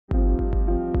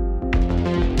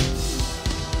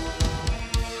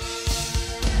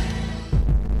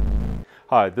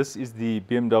Hi, this is the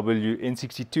BMW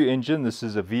N62 engine. This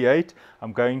is a V8.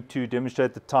 I'm going to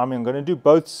demonstrate the timing. I'm going to do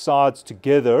both sides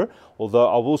together, although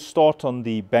I will start on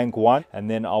the bank 1 and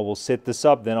then I will set this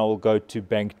up, then I will go to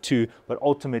bank 2, but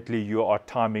ultimately you are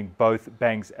timing both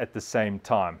banks at the same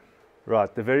time.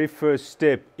 Right, the very first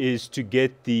step is to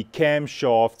get the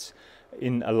camshafts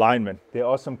in alignment. There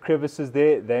are some crevices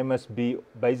there. They must be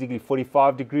basically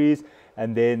 45 degrees,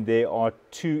 and then there are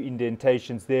 2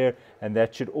 indentations there, and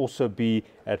that should also be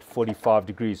at 45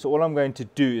 degrees. So all I'm going to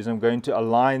do is I'm going to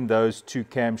align those 2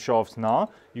 camshafts now.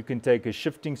 You can take a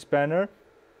shifting spanner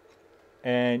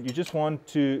and you just want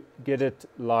to get it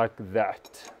like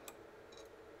that.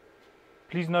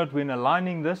 Please note, when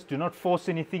aligning this, do not force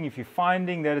anything. If you're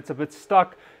finding that it's a bit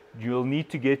stuck, you'll need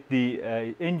to get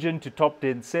the engine to top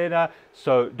dead center,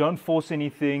 so don't force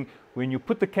anything. When you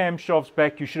put the camshafts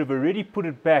back, you should have already put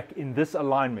it back in this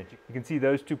alignment. You can see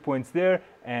those 2 points there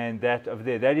and that over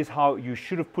there. That is how you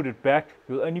should have put it back.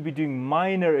 You'll only be doing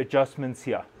minor adjustments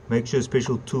here. Make sure a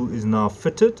special tool is now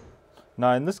fitted.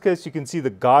 Now in this case, you can see the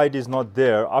guide is not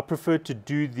there. I prefer to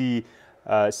do the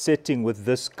setting with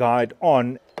this guide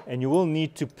on, and you will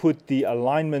need to put the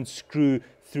alignment screw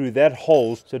through that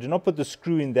hole, so do not put the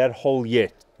screw in that hole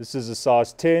yet. This is a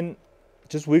size 10.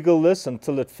 Just wiggle this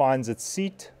until it finds its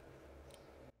seat.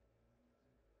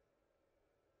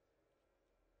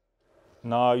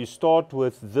 Now you start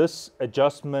with this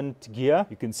adjustment gear.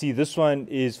 You can see this one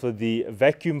is for the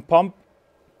vacuum pump.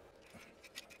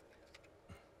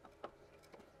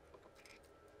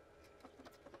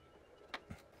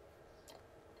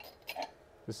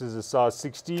 This is a size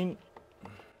 16.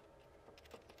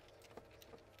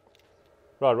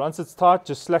 Right, once it's tight,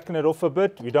 just slacken it off a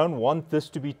bit. We don't want this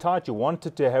to be tight. You want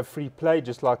it to have free play,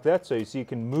 just like that. So you see you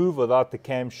can move without the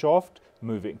camshaft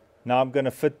moving. Now I'm going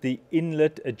to fit the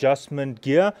inlet adjustment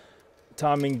gear,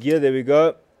 timing gear. There we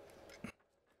go.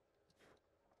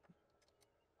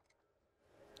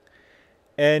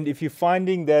 And if you're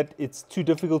finding that it's too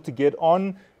difficult to get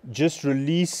on, just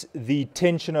release the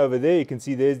tensioner over there. You can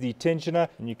see there's the tensioner,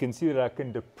 and you can see that I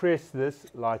can depress this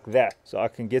like that. So I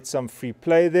can get some free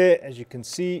play there, as you can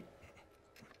see.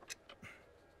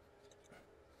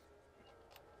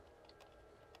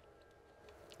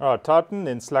 All right, tighten,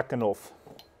 then slacken off.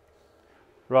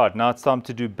 Right, now it's time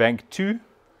to do bank 2.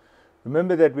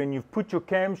 Remember that when you've put your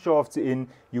camshafts in,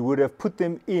 you would have put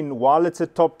them in while it's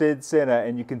at top dead center,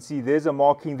 and you can see there's a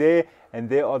marking there, and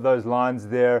there are those lines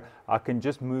there. I can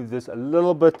just move this a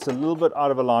little bit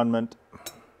out of alignment.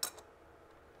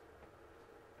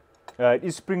 It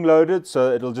is spring loaded,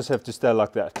 so it'll just have to stay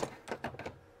like that.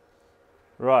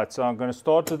 Right, so I'm going to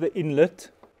start with the inlet.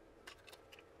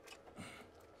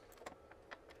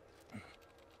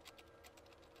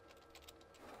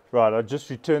 Right, I just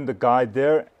returned the guide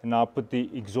there, and I'll put the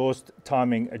exhaust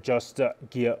timing adjuster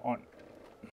gear on.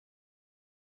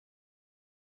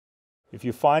 If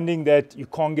you're finding that you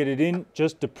can't get it in,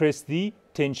 just depress the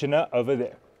tensioner over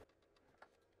there.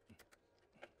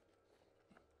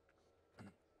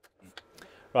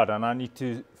 Right, and I need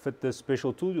to fit this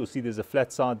special tool. You'll see there's a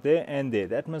flat side there and there.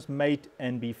 That must mate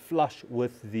and be flush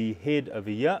with the head over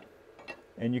here.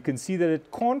 And you can see that it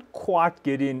can't quite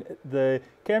get in. The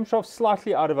camshaft's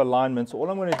slightly out of alignment. So all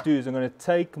I'm going to do is I'm going to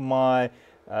take my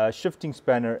shifting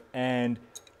spanner, and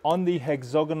on the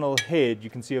hexagonal head, you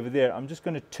can see over there, I'm just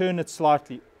going to turn it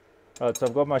slightly. Right, so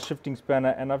I've got my shifting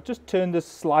spanner and I've just turned this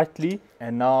slightly,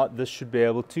 and now this should be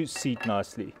able to seat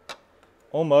nicely.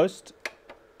 Almost.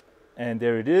 And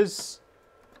there it is.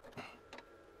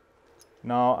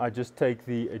 Now I just take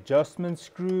the adjustment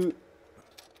screw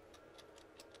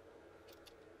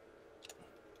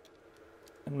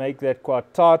and make that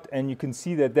quite tight, and you can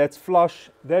see that that's flush.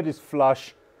 That is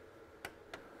flush.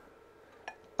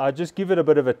 I just give it a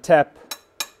bit of a tap,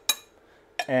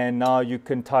 and now you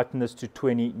can tighten this to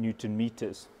 20 Newton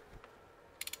meters.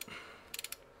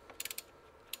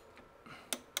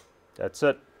 That's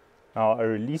it. Now I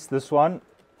release this one,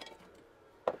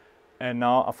 and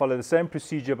now I follow the same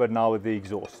procedure, but now with the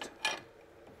exhaust.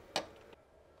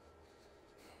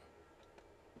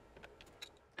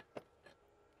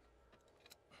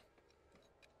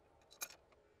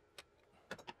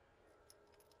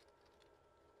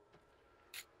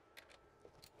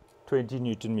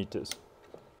 Newton meters.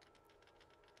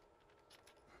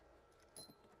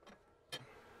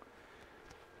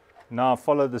 Now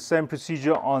follow the same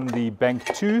procedure on the bank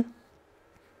 2.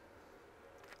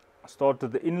 Start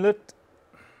with the inlet.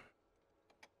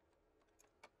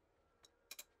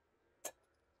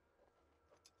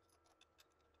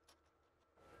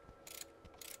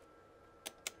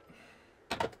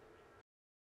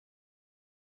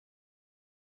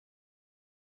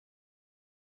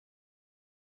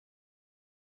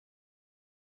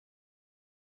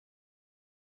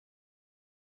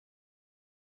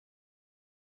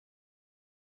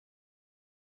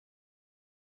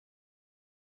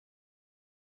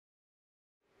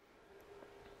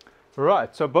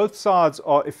 Right, so both sides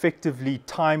are effectively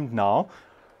timed now.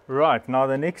 Right, now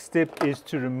the next step is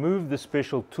to remove the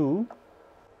special tool.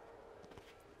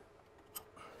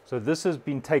 So this has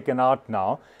been taken out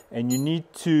now, and you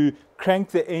need to crank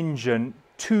the engine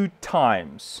 2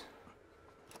 times.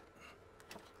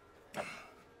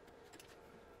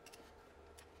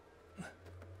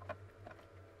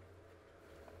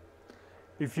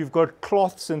 If you've got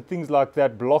cloths and things like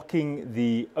that blocking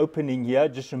the opening here,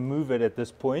 just remove it at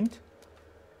this point.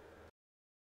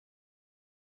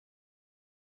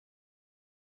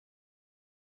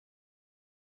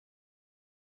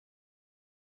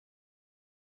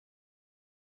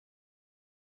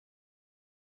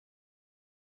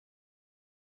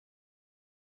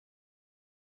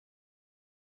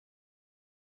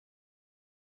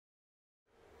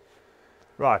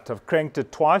 Right, I've cranked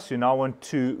it twice. You now want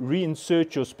to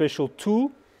reinsert your special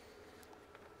tool.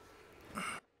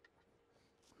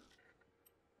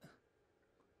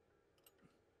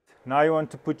 Now you want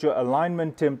to put your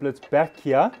alignment templates back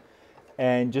here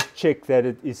and just check that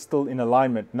it is still in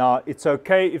alignment. Now it's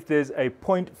okay if there's a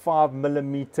 0.5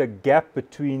 millimeter gap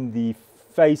between the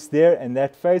face there and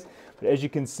that face, but as you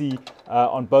can see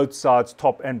on both sides,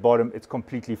 top and bottom, it's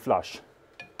completely flush.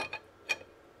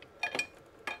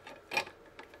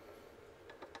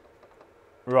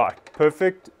 Right,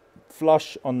 perfect.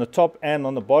 Flush on the top and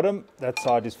on the bottom. That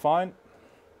side is fine.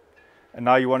 And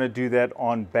now you want to do that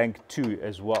on bank 2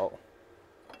 as well.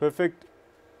 Perfect.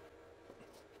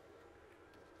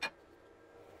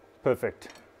 Perfect.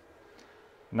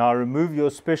 Now remove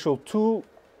your special tool.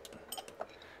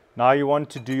 Now you want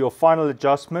to do your final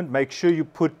adjustment. Make sure you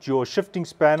put your shifting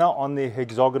spanner on the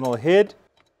hexagonal head.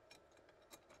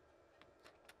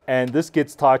 And this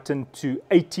gets tightened to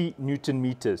 80 Newton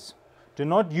meters. Do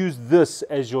not use this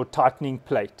as your tightening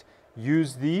plate.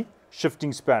 Use the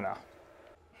shifting spanner.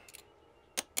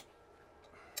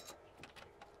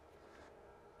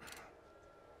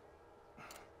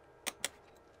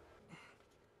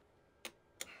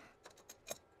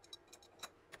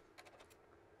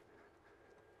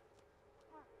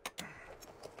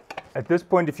 At this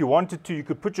point, if you wanted to, you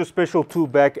could put your special tool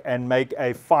back and make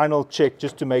a final check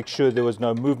just to make sure there was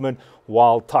no movement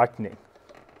while tightening.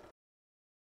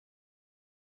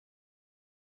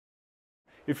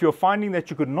 If you're finding that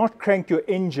you could not crank your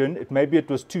engine, maybe it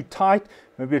was too tight,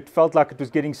 maybe it felt like it was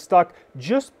getting stuck,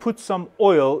 just put some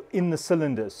oil in the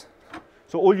cylinders.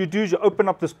 So all you do is you open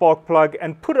up the spark plug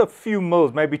and put a few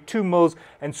mils, maybe 2 mils,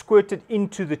 and squirt it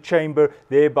into the chamber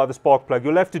there by the spark plug.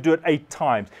 You'll have to do it 8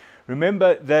 times.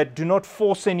 Remember that do not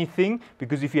force anything,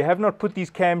 because if you have not put these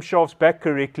camshafts back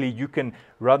correctly, you can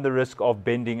run the risk of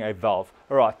bending a valve.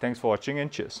 All right, thanks for watching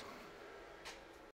and cheers.